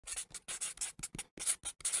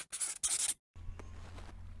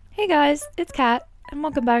Hey guys, it's Kat, and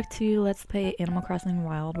welcome back to Let's Play Animal Crossing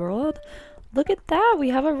Wild World. Look at that, we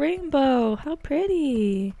have a rainbow! How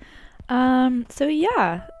pretty! As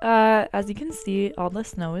you can see, all the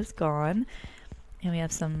snow is gone, and we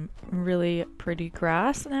have some really pretty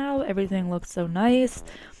grass now. Everything looks so nice,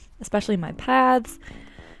 especially my paths,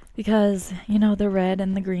 because, you know, the red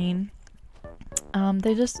and the green.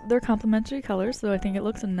 They're complementary colors, so I think it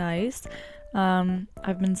looks nice.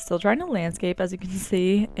 I've been still trying to landscape, as you can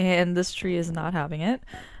see, and this tree is not having it.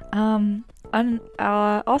 Also,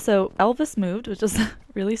 Elvis moved, which is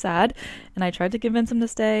really sad, and I tried to convince him to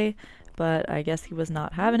stay, but I guess he was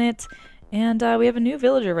not having it. And we have a new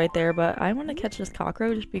villager right there, but I want to catch this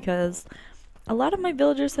cockroach because a lot of my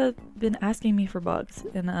villagers have been asking me for bugs,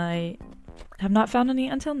 and I have not found any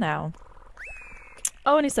until now.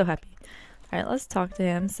 Oh, and he's so happy. Alright, let's talk to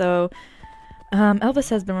him. So, Elvis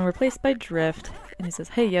has been replaced by Drift, and he says,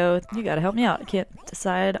 "Hey yo, you gotta help me out. I can't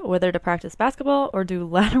decide whether to practice basketball or do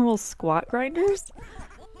lateral squat grinders."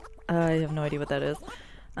 I have no idea what that is.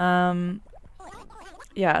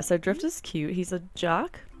 Yeah, so Drift is cute. He's a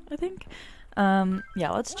jock, I think.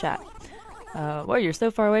 Yeah, let's chat. Well, you're so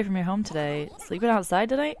far away from your home today. Sleeping outside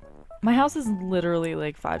tonight? My house is literally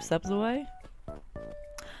like 5 steps away.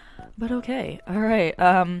 But okay, alright,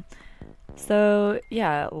 so,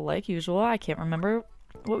 yeah, like usual, I can't remember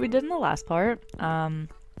what we did in the last part, but I'm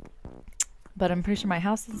pretty sure my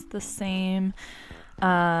house is the same.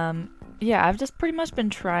 Yeah, I've just pretty much been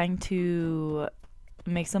trying to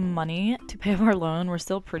make some money to pay off our loan. We're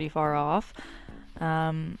still pretty far off.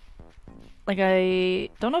 Like, I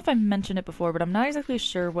don't know if I mentioned it before, but I'm not exactly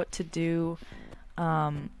sure what to do,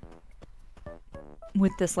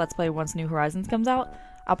 with this Let's Play once New Horizons comes out.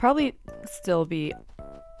 I'll probably still be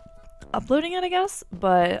uploading it, I guess,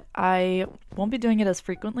 but I won't be doing it as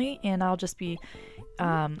frequently, and I'll just be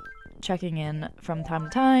checking in from time to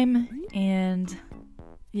time, and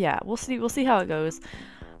yeah, we'll see how it goes.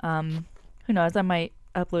 Who knows, I might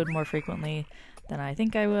upload more frequently than I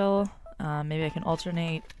think I will. Maybe I can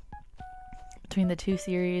alternate between the two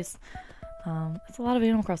series. It's a lot of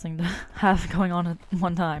Animal Crossing to have going on at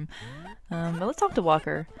one time. But let's talk to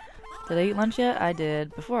Walker. Did I eat lunch yet? I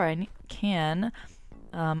did. Before I can,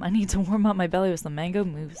 I need to warm up my belly with some mango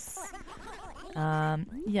mousse.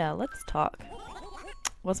 Yeah, let's talk.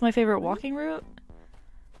 What's my favorite walking route?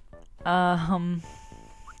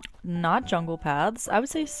 Not jungle paths. I would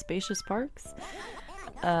say spacious parks.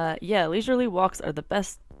 Yeah, leisurely walks are the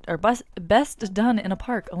best done in a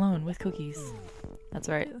park alone with cookies. That's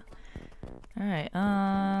right. Alright,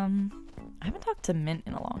 I haven't talked to Mint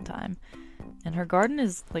in a long time. And her garden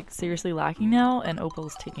is, like, seriously lacking now, and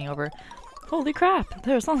Opal's taking over. Holy crap!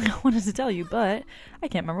 There was something I wanted to tell you, but I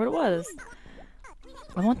can't remember what it was.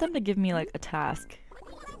 I want them to give me, like, a task.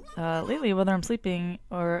 Lately, whether I'm sleeping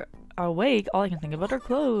or awake, all I can think about are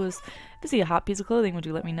clothes. If you see a hot piece of clothing, would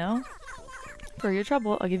you let me know? For your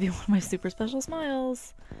trouble, I'll give you one of my super special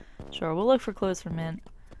smiles. Sure, we'll look for clothes for Mint.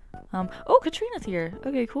 Oh, Katrina's here!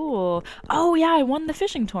 Okay, cool. Oh, yeah, I won the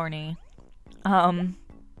fishing tourney.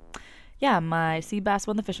 Yeah, my sea bass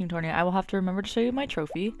won the fishing tourney. I will have to remember to show you my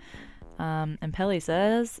trophy. And Pele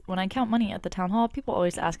says, when I count money at the town hall, people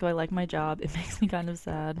always ask if I like my job. It makes me kind of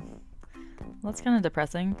sad. Well, that's kind of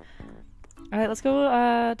depressing. Alright, let's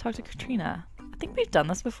go talk to Katrina. I think we've done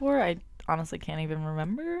this before. I honestly can't even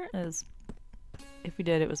remember. If we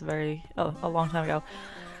did, it was a long time ago.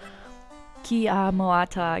 Kia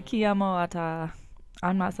moata, kia moata.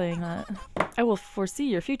 I'm not saying that. I will foresee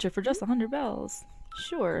your future for just 100 bells.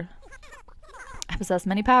 Sure. I possess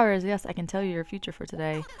many powers. Yes, I can tell you your future for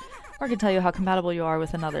today. Or I can tell you how compatible you are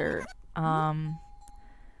with another.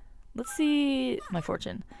 Let's see my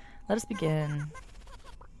fortune. Let us begin.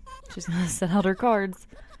 She's gonna set out her cards.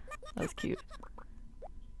 That was cute.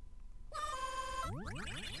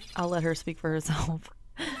 I'll let her speak for herself.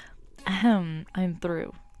 Ahem, I'm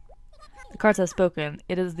through. The cards have spoken.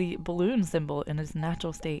 It is the balloon symbol in its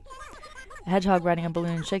natural state. A hedgehog riding a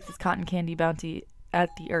balloon shakes its cotton candy bounty at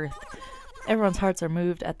the earth. Everyone's hearts are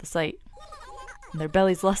moved at the sight, and their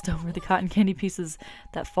bellies lust over the cotton candy pieces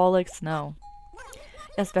that fall like snow.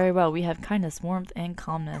 Yes, very well. We have kindness, warmth, and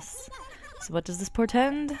calmness. So what does this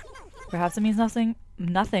portend? Perhaps it means nothing.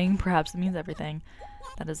 Nothing. Perhaps it means everything.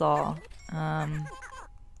 That is all.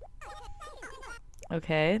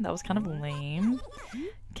 Okay, that was kind of lame.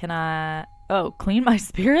 Can I... Oh, clean my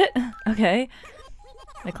spirit? Okay.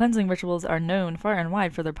 My cleansing rituals are known far and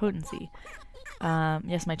wide for their potency.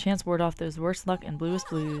 Yes, my chants ward off those worst luck and bluest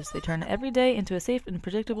blues. They turn every day into a safe and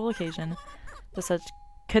predictable occasion. But such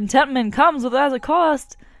contentment comes with as a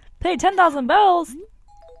cost. Pay 10,000 bells!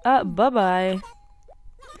 Bye-bye.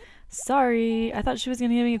 Sorry, I thought she was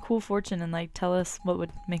gonna give me a cool fortune and like tell us what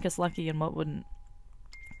would make us lucky and what wouldn't.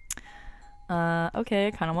 Okay,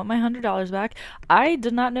 I kind of want my $100 back. I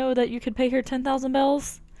did not know that you could pay her 10,000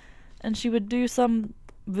 bells and she would do some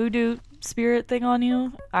voodoo spirit thing on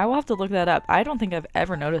you. I will have to look that up. I don't think I've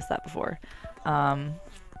ever noticed that before.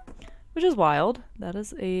 Which is wild. That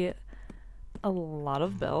is a lot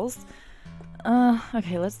of bells.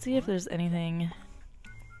 Okay, let's see if there's anything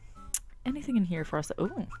in here for us.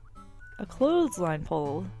 Ooh, a clothesline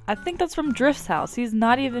pole. I think that's from Drift's house. He's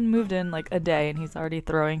not even moved in like a day and he's already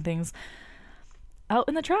throwing things out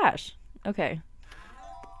in the trash. Okay.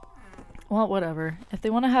 Well, whatever. If they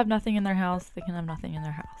want to have nothing in their house, they can have nothing in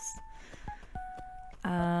their house.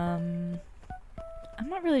 I'm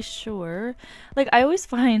not really sure. Like, I always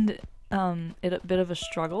find it a bit of a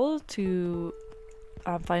struggle to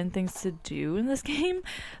find things to do in this game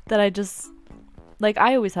that I just like.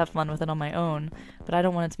 I always have fun with it on my own, but I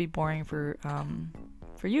don't want it to be boring for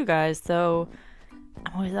you guys. So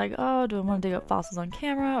I'm always like, oh, do I want to dig up fossils on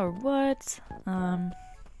camera or what? But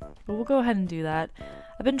we'll go ahead and do that.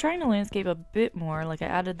 I've been trying to landscape a bit more. Like I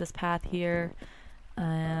added this path here,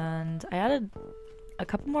 and I added a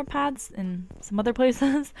couple more paths in some other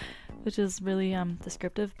places, which is really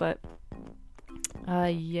descriptive. But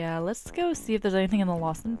yeah, let's go see if there's anything in the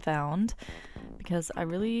lost and found, because I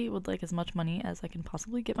really would like as much money as I can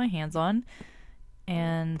possibly get my hands on,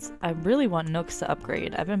 and I really want Nooks to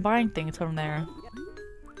upgrade. I've been buying things from there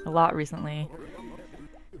a lot recently,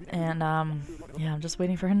 and yeah, I'm just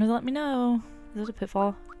waiting for him to let me know. Is it a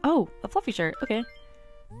pitfall? Oh, a fluffy shirt. Okay,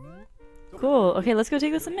 cool. Okay, let's go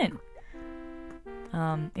take this in mint.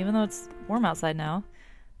 Even though it's warm outside now.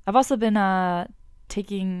 I've also been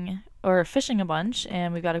fishing a bunch,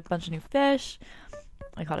 and we've got a bunch of new fish.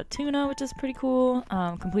 I caught a tuna, which is pretty cool.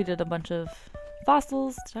 Completed a bunch of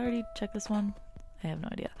fossils. Did I already check this one? I have no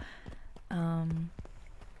idea.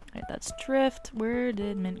 Alright, that's Drift. Where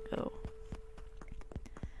did Mint go?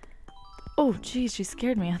 Oh, geez, she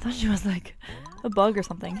scared me. I thought she was like a bug or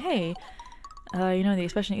something. Hey, you know the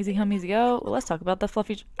expression easy come, easy go? Well, let's talk about the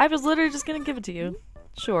fluffy... I was literally just gonna give it to you.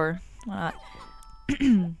 Sure, why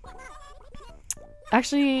not?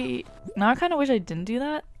 Actually, now I kind of wish I didn't do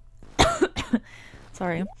that.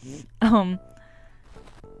 Sorry. Did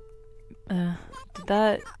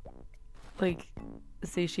that, like,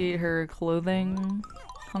 satiate her clothing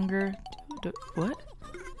hunger? What?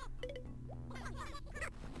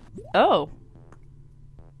 Oh.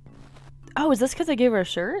 Oh, is this because I gave her a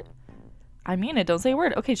shirt? I mean it, don't say a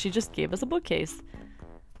word. Okay, she just gave us a bookcase.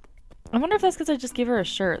 I wonder if that's because I just gave her a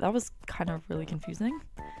shirt. That was kind of really confusing.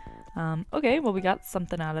 Okay, well we got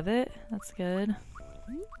something out of it. That's good.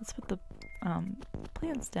 Let's put the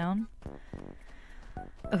plants down.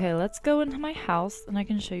 Okay, let's go into my house and I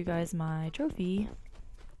can show you guys my trophy.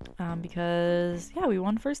 Because, yeah, we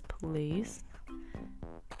won first place.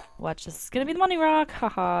 Watch, this is gonna be the money rock,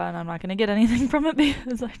 haha, and I'm not gonna get anything from it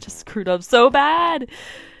because I just screwed up so bad.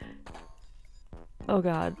 Oh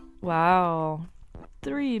god, wow.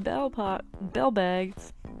 3 bell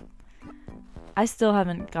bags. I still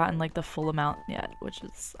haven't gotten like the full amount yet, which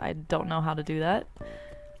is, I don't know how to do that.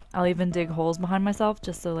 I'll even dig holes behind myself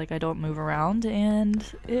just so like I don't move around, and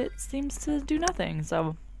it seems to do nothing,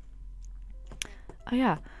 so. Oh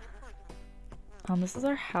yeah. This is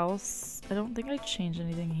our house. I don't think I changed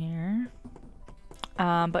anything here.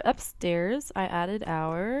 But upstairs I added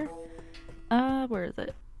our, where is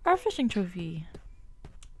it? Our fishing trophy.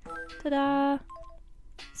 Ta-da!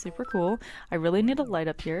 Super cool. I really need a light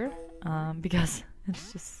up here, because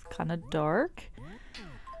it's just kind of dark.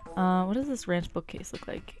 What does this ranch bookcase look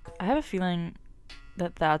like? I have a feeling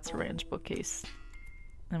that that's a ranch bookcase,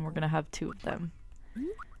 and we're gonna have 2 of them.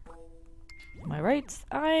 Am I right?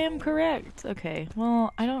 I am correct! Okay,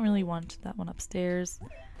 well, I don't really want that one upstairs.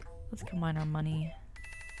 Let's combine our money.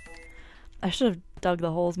 I should have dug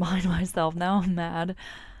the holes behind myself, now I'm mad.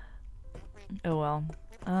 Oh well.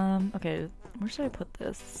 Okay, where should I put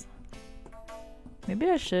this? Maybe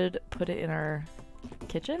I should put it in our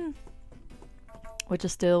kitchen? Which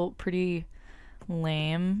is still pretty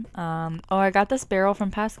lame. Oh, I got this barrel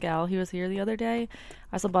from Pascal. He was here the other day.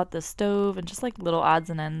 I also bought this stove and just like little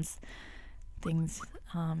odds and ends things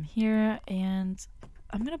here, and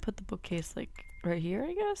I'm gonna put the bookcase like right here,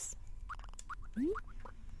 I guess.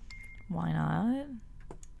 Why not?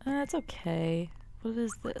 It's okay. What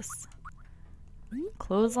is this?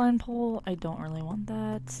 Clothesline pole? I don't really want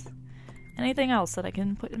that. Anything else that I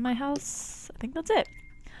can put in my house? I think that's it.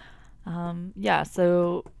 Yeah,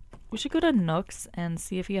 so we should go to Nooks and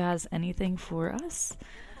see if he has anything for us.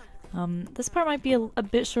 This part might be a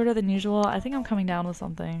bit shorter than usual. I think I'm coming down with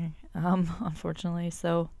something, unfortunately,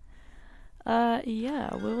 so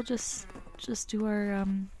Yeah, we'll just do our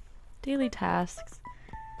daily tasks.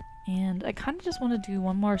 And I kind of just want to do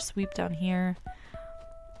one more sweep down here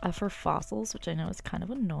for fossils, which I know is kind of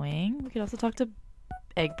annoying. We could also talk to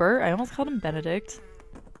Egbert. I almost called him Benedict.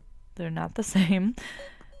 They're not the same.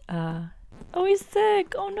 Oh, he's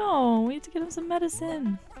sick! Oh no, we need to get him some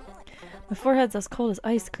medicine. My forehead's as cold as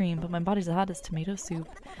ice cream, but my body's as hot as tomato soup.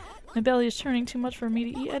 My belly is churning too much for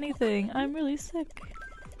me to eat anything. I'm really sick.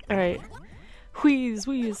 Alright. Wheeze,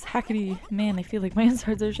 wheeze, hackety. Man, I feel like my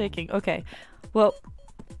insides are shaking. Okay, well,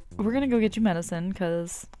 we're gonna go get you medicine,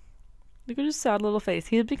 because look at his sad little face.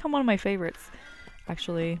 He had become one of my favorites,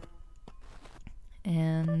 actually.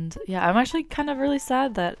 And yeah, I'm actually kind of really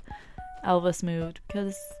sad that Elvis moved,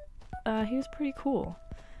 because he was pretty cool.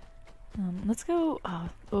 Let's go. Oh,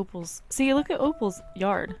 Opal's. See, look at Opal's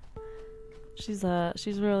yard. She's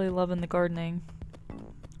really loving the gardening.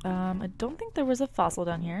 I don't think there was a fossil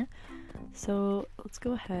down here, so let's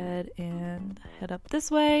go ahead and head up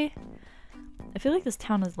this way. I feel like this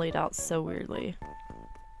town is laid out so weirdly.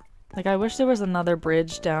 Like, I wish there was another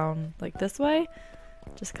bridge down like this way,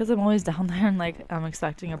 just because I'm always down there and like I'm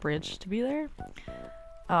expecting a bridge to be there.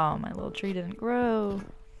 Oh, my little tree didn't grow.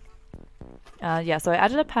 Yeah, so I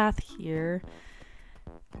added a path here,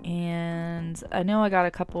 and I know I got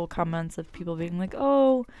a couple comments of people being like,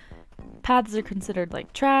 oh, paths are considered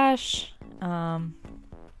like trash,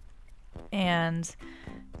 and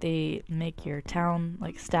they make your town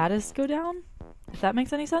like status go down, if that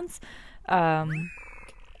makes any sense,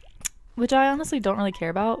 which I honestly don't really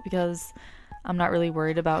care about, because I'm not really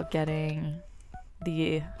worried about getting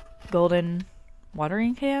the golden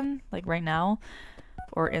watering can like right now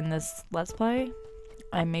or in this Let's Play.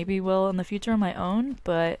 I maybe will in the future on my own,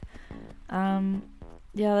 but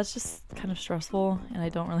yeah, that's just kind of stressful, and I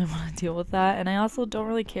don't really want to deal with that. And I also don't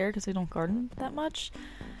really care because we don't garden that much,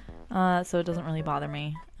 so it doesn't really bother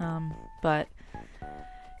me. But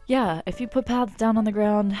yeah, if you put paths down on the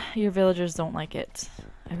ground, your villagers don't like it.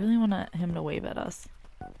 I really want him to wave at us.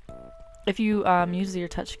 If you use your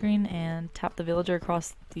touchscreen and tap the villager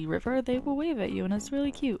across the river, they will wave at you, and it's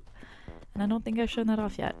really cute. And I don't think I've shown that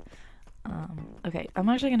off yet. Okay, I'm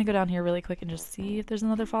actually going to go down here really quick and just see if there's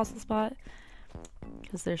another fossil spot.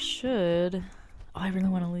 Because there should. Oh, I really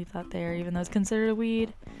want to leave that there, even though it's considered a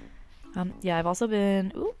weed. Yeah, I've also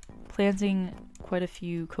been planting quite a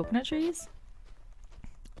few coconut trees.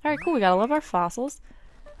 Alright, cool, we got all of our fossils.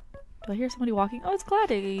 Do I hear somebody walking? Oh, it's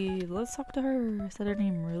Gladys! Let's talk to her. I said her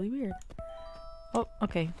name really weird. Oh,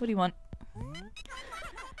 okay, what do you want?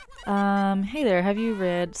 Hey there, have you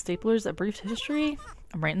read Stapler's A Brief History?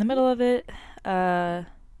 I'm right in the middle of it.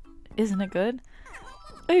 Isn't it good?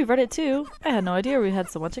 Oh, you've read it too? I had no idea we had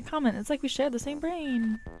so much in common. It's like we shared the same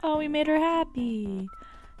brain. Oh, we made her happy.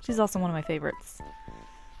 She's also one of my favorites.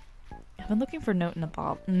 I've been looking for notes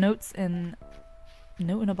in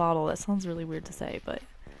a bottle. That sounds really weird to say, but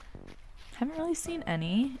haven't really seen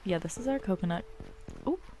any. Yeah, this is our coconut.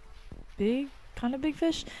 Oh, kind of big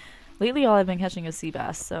fish. Lately, all I've been catching is sea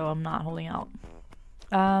bass, so I'm not holding out.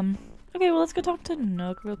 Okay, well, let's go talk to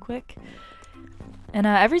Nook real quick. And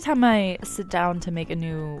every time I sit down to make a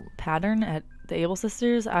new pattern at the Able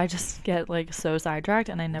Sisters, I just get like so sidetracked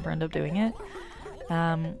and I never end up doing it.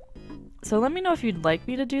 So let me know if you'd like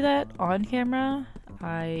me to do that on camera.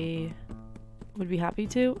 I would be happy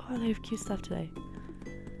to. Oh, they have cute stuff today.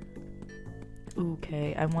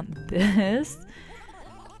 Okay, I want this.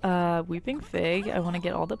 Weeping Fig. I want to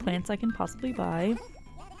get all the plants I can possibly buy.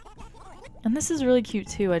 And this is really cute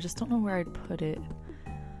too. I just don't know where I'd put it.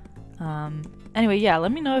 Anyway, yeah,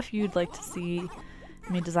 let me know if you'd like to see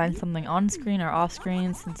me design something on screen or off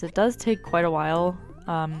screen, since it does take quite a while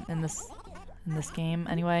in this game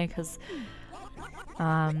anyway, because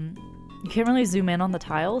you can't really zoom in on the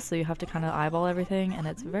tiles, so you have to kind of eyeball everything, and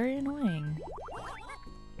it's very annoying.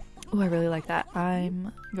 Oh, I really like that.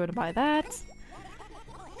 I'm going to buy that.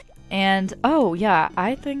 And oh yeah,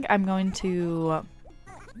 I think I'm going to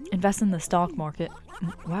invest in the stock market.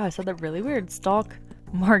 Wow, I said that really weird. Stock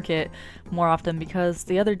market more often, because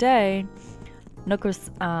the other day Nook was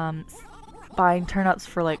buying turnips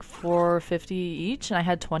for like $4.50 each, and I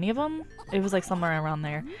had 20 of them. It was like somewhere around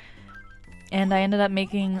there, and I ended up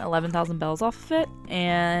making 11,000 bells off of it,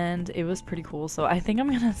 and it was pretty cool. So I think I'm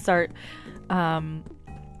gonna start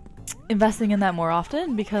investing in that more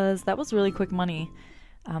often, because that was really quick money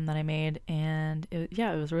that I made, and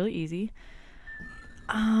yeah, it was really easy.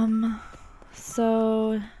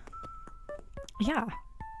 So yeah,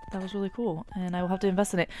 that was really cool, and I will have to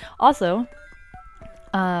invest in it. Also,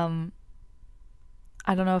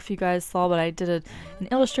 I don't know if you guys saw, but I did an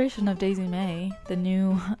illustration of Daisy May, the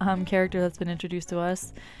new character that's been introduced to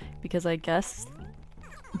us, because I guess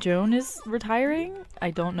Joan is retiring?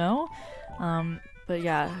 I don't know. But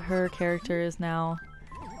yeah, her character is now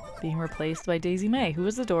being replaced by Daisy May, who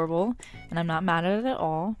is adorable, and I'm not mad at it at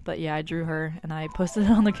all. But yeah, I drew her, and I posted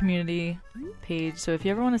it on the community page, so if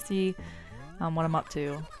you ever want to see what I'm up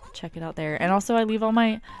to, check it out there. And also I leave all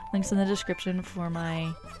my links in the description for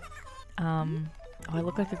my oh, I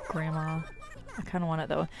look like a grandma. I kind of want it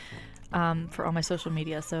though. For all my social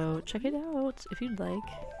media, so check it out if you'd like.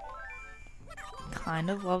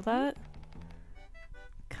 Kind of love that.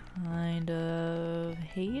 Kind of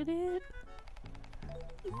hate it.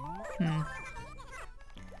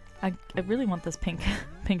 I really want this pink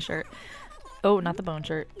shirt. Oh, not the bone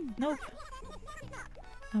shirt. Nope.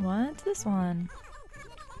 I want this one.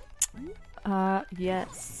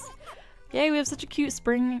 Yes. Yay, we have such a cute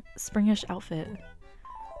springish outfit.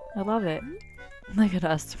 I love it. Look at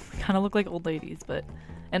us. We kind of look like old ladies, but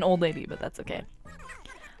an old lady, but that's okay.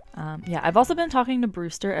 Yeah, I've also been talking to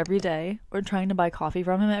Brewster every day, or trying to buy coffee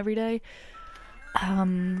from him every day,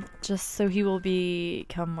 just so he will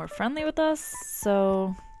become more friendly with us.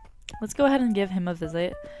 So let's go ahead and give him a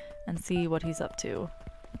visit and see what he's up to,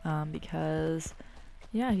 because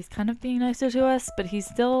yeah, he's kind of being nicer to us, but he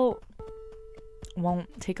still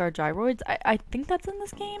won't take our gyroids. I think that's in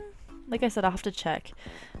this game. Like I said, I'll have to check,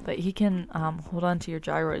 but he can hold on to your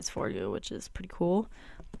gyroids for you, which is pretty cool,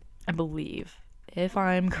 I believe. If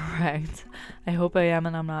I'm correct. I hope I am,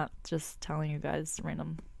 and I'm not just telling you guys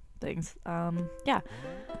random things. Yeah.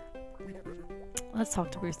 Let's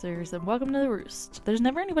talk to Roosters, and welcome to the Roost. There's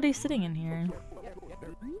never anybody sitting in here.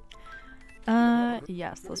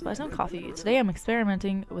 Yes, let's buy some coffee. Today I'm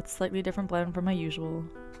experimenting with slightly different blend from my usual.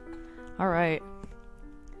 Alright.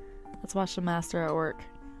 Let's watch the master at work.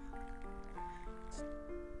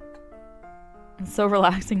 It's so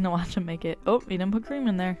relaxing to watch him make it. Oh, he didn't put cream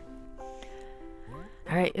in there.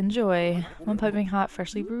 Alright, enjoy. One piping hot,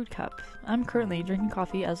 freshly brewed cup. I'm currently drinking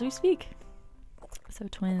coffee as we speak. So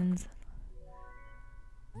twins.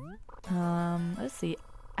 Let's see.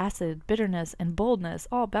 Acid, bitterness, and boldness,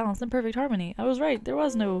 all balanced in perfect harmony. I was right, there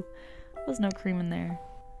was no cream in there.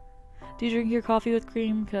 Do you drink your coffee with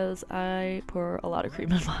cream? Because I pour a lot of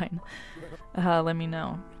cream in mine. Let me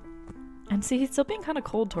know. And see, he's still being kind of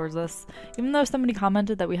cold towards us. Even though somebody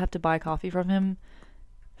commented that we have to buy coffee from him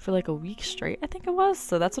for like a week straight, I think it was.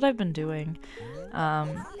 So that's what I've been doing.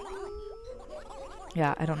 Yeah,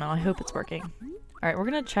 I don't know. I hope it's working. Alright, we're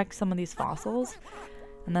going to check some of these fossils.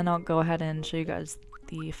 And then I'll go ahead and show you guys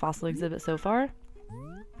the fossil exhibit so far.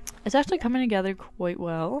 It's actually coming together quite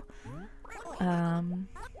well.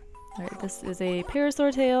 Alright, this is a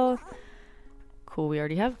parasaur tail. Cool, we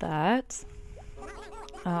already have that.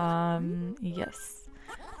 Yes.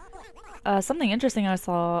 Something interesting I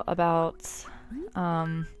saw about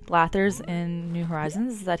Blathers in New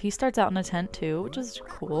Horizons is that he starts out in a tent too, which is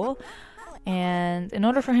cool. And in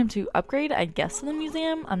order for him to upgrade, I guess, to the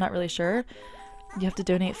museum, I'm not really sure, you have to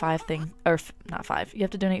donate 5 things, or not 5, you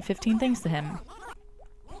have to donate 15 things to him.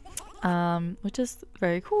 Which is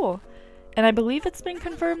very cool. And I believe it's been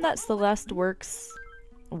confirmed that Celeste works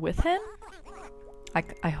with him.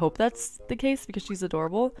 I hope that's the case because she's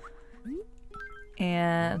adorable.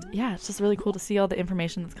 And yeah, it's just really cool to see all the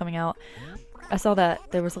information that's coming out. I saw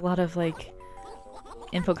that there was a lot of like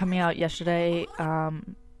info coming out yesterday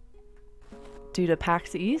due to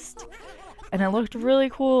PAX East, and it looked really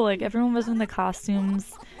cool. Like everyone was in the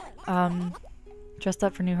costumes, dressed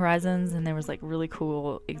up for New Horizons, and there was like really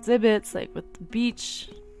cool exhibits like with the beach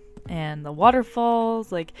and the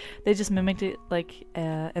waterfalls. Like they just mimicked it like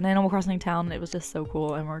an Animal Crossing town. It was just so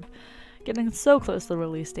cool, and we're getting so close to the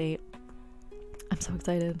release date. I'm so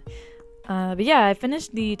excited. But yeah, I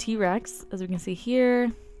finished the T-Rex, as we can see here.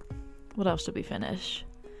 What else did we finish?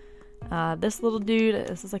 This little dude,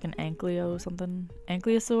 this is like an Ankylo something.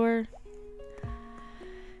 Ankylosaur.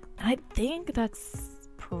 I think that's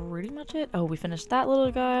pretty much it. Oh, we finished that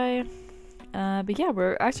little guy. But yeah,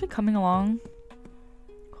 we're actually coming along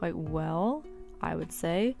quite well, I would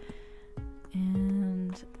say.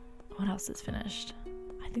 And what else is finished?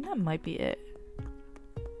 I think that might be it.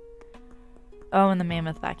 Oh, and the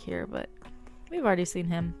mammoth back here, but we've already seen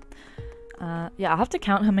him. Yeah, I'll have to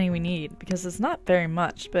count how many we need because it's not very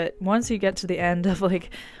much, but once you get to the end of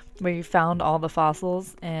like where you found all the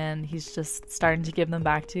fossils and he's just starting to give them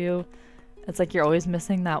back to you, it's like you're always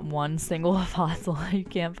missing that one single fossil you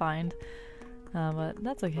can't find. But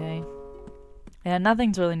that's okay. And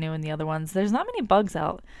nothing's really new in the other ones. There's not many bugs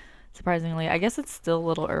out, surprisingly. I guess it's still a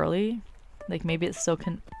little early. Like maybe it's still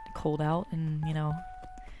cold out in, you know,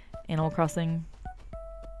 Animal Crossing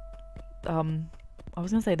I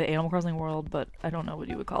was gonna say the Animal Crossing world, but I don't know what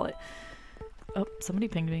you would call it. Oh, somebody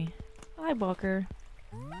pinged me. Hi, Walker.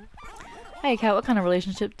 Hey, Kat, what kind of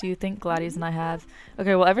relationship do you think Gladys and I have?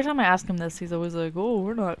 Okay, well, every time I ask him this, he's always like, oh,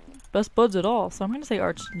 we're not best buds at all. So I'm gonna say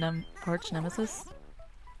arch nemesis.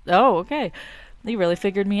 Oh, okay. You really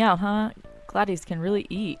figured me out, huh? Gladys can really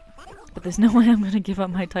eat. But there's no way I'm gonna give up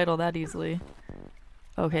my title that easily.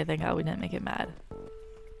 Okay, thank God we didn't make it mad.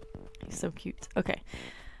 He's so cute. Okay.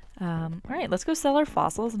 Alright, let's go sell our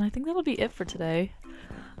fossils, and I think that'll be it for today.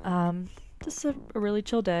 Just a really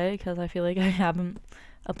chill day, because I feel like I haven't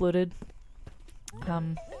uploaded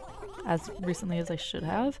as recently as I should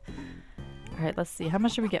have. Alright, let's see. How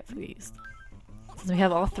much should we get for these? Since we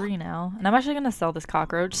have all 3 now. And I'm actually going to sell this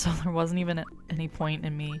cockroach, so there wasn't even any point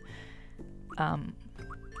in me...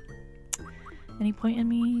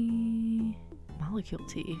 Molecule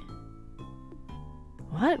tea.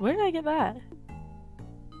 What? Where did I get that?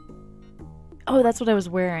 Oh, that's what I was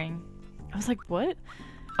wearing. I was like, what?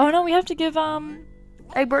 Oh no, we have to give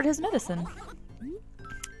Egbert his medicine.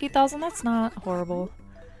 8,000, that's not horrible.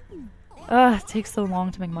 It takes so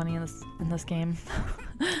long to make money in this game.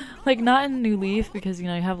 Like, not in New Leaf, because, you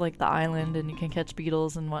know, you have, like, the island and you can catch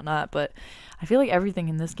beetles and whatnot, but I feel like everything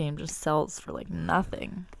in this game just sells for, like,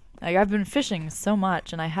 nothing. Like, I've been fishing so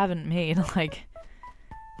much and I haven't made, like,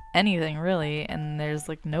 anything, really, and there's,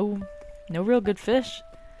 like, no real good fish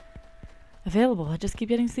available. I just keep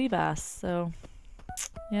getting sea bass, so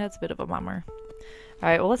yeah, it's a bit of a bummer.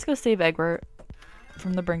 Alright, well, let's go save Egbert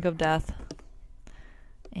from the brink of death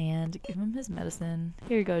and give him his medicine.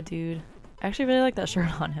 Here you go, dude. I actually really like that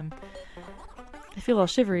shirt on him. I feel all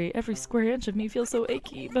shivery. Every square inch of me feels so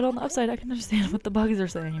achy, but on the upside I can understand what the bugs are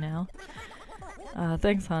saying now.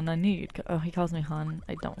 Thanks, hun. I knew you'd oh, he calls me hun.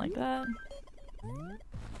 I don't like that.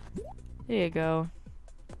 There you go.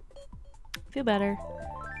 Feel better.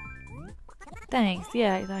 Thanks.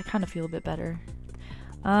 Yeah, I kind of feel a bit better.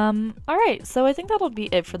 Alright, so I think that'll be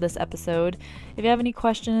it for this episode. If you have any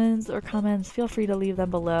questions or comments, feel free to leave them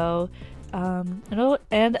below.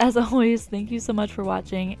 And as always, thank you so much for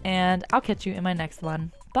watching, and I'll catch you in my next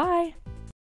one. Bye!